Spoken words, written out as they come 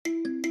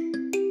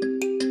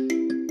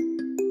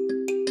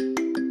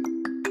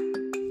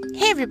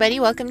everybody,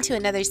 welcome to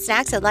another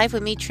Snacks of Life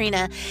with me,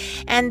 Trina.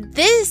 And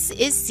this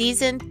is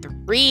season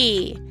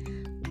 3.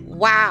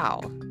 Wow.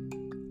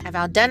 I've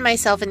outdone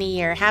myself in a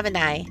year, haven't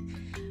I?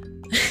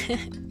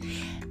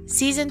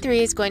 Season 3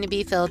 is going to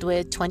be filled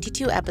with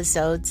 22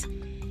 episodes.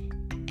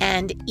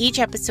 And each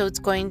episode is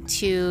going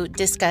to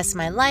discuss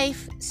my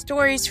life,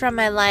 stories from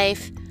my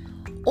life,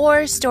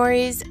 or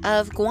stories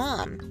of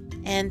Guam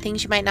and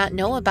things you might not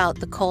know about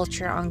the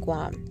culture on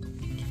Guam.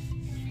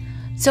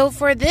 So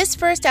for this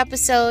first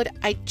episode,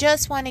 I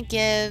just want to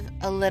give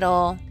a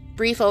little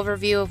brief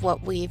overview of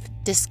what we've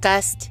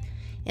discussed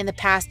in the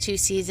past 2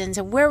 seasons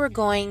and where we're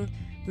going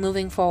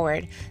moving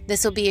forward.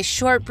 This will be a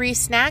short, brief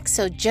snack,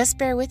 so just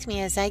bear with me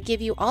as I give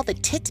you all the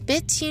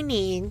tidbits you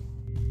need.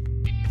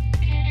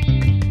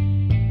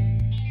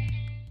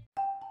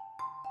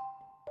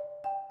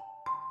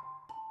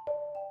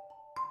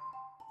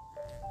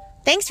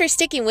 Thanks for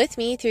sticking with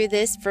me through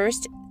this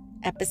first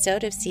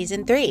episode of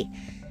season 3.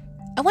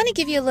 I want to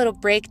give you a little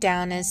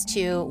breakdown as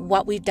to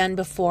what we've done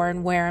before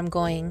and where I'm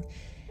going.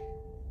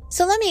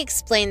 So let me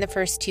explain the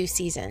first 2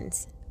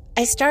 seasons.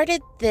 I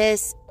started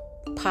this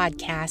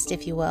podcast,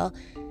 if you will,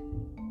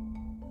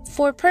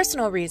 for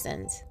personal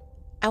reasons.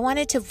 I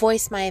wanted to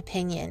voice my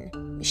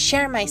opinion,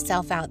 share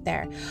myself out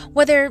there,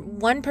 whether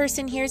one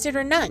person hears it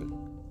or none.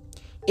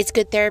 It's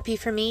good therapy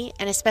for me,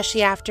 and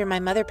especially after my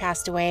mother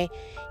passed away,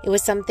 it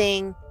was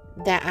something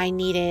that I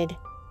needed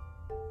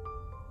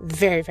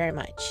very, very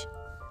much.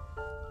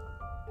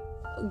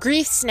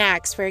 Grief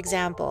Snacks, for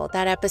example,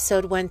 that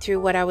episode went through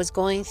what I was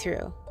going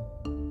through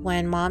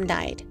when Mom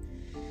died.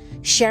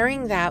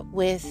 Sharing that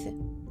with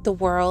the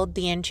world,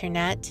 the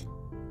internet,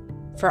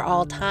 for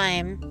all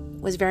time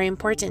was very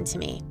important to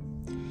me.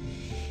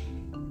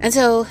 And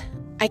so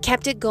I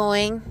kept it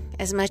going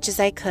as much as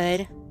I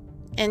could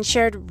and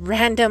shared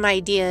random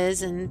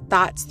ideas and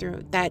thoughts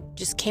through that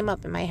just came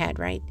up in my head,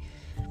 right?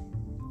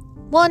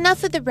 Well,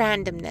 enough of the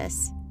randomness.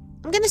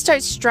 I'm going to start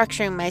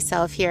structuring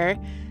myself here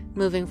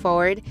moving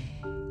forward.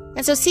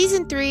 And so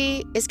season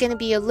 3 is going to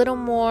be a little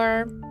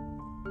more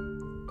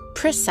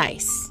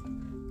precise,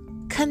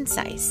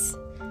 concise,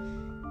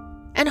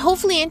 and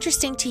hopefully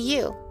interesting to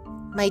you,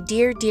 my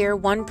dear, dear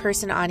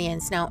one-person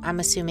audience. Now, I'm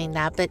assuming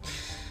that, but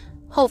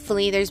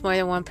hopefully there's more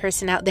than one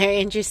person out there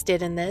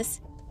interested in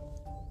this.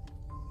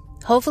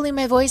 Hopefully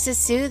my voice is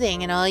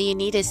soothing and all you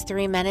need is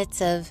 3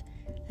 minutes of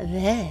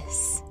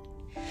this.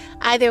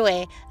 Either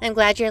way, I'm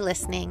glad you're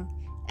listening,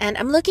 and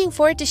I'm looking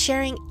forward to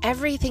sharing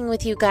everything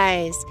with you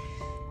guys.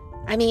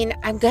 I mean,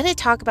 I'm going to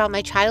talk about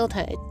my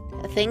childhood,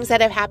 things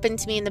that have happened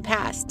to me in the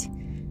past.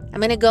 I'm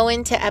going to go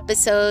into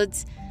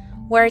episodes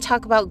where I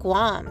talk about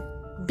Guam,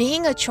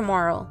 being a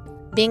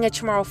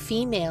Chamorro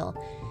female,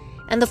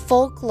 and the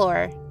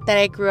folklore that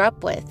I grew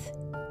up with,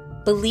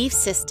 belief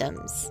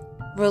systems,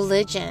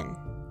 religion,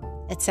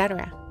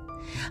 etc.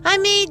 I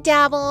may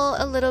dabble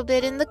a little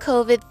bit in the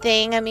COVID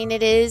thing. I mean,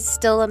 it is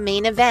still a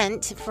main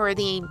event for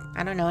the,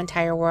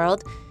 entire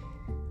world.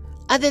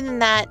 Other than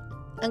that,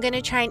 I'm going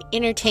to try and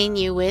entertain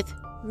you with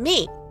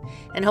me,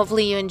 and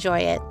hopefully you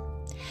enjoy it.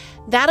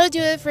 That'll do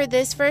it for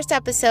this first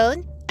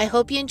episode. I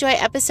hope you enjoy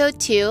episode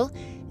 2.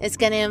 It's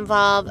going to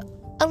involve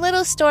a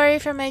little story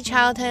from my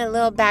childhood, a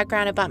little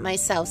background about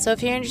myself. So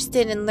if you're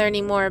interested in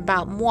learning more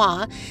about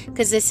moi,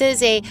 because this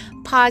is a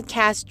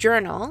podcast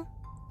journal,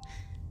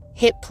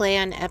 hit play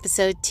on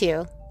episode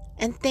 2.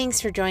 And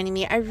thanks for joining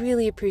me. I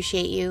really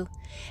appreciate you.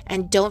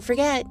 And don't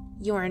forget,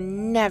 you are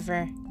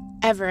never,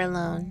 ever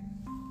alone.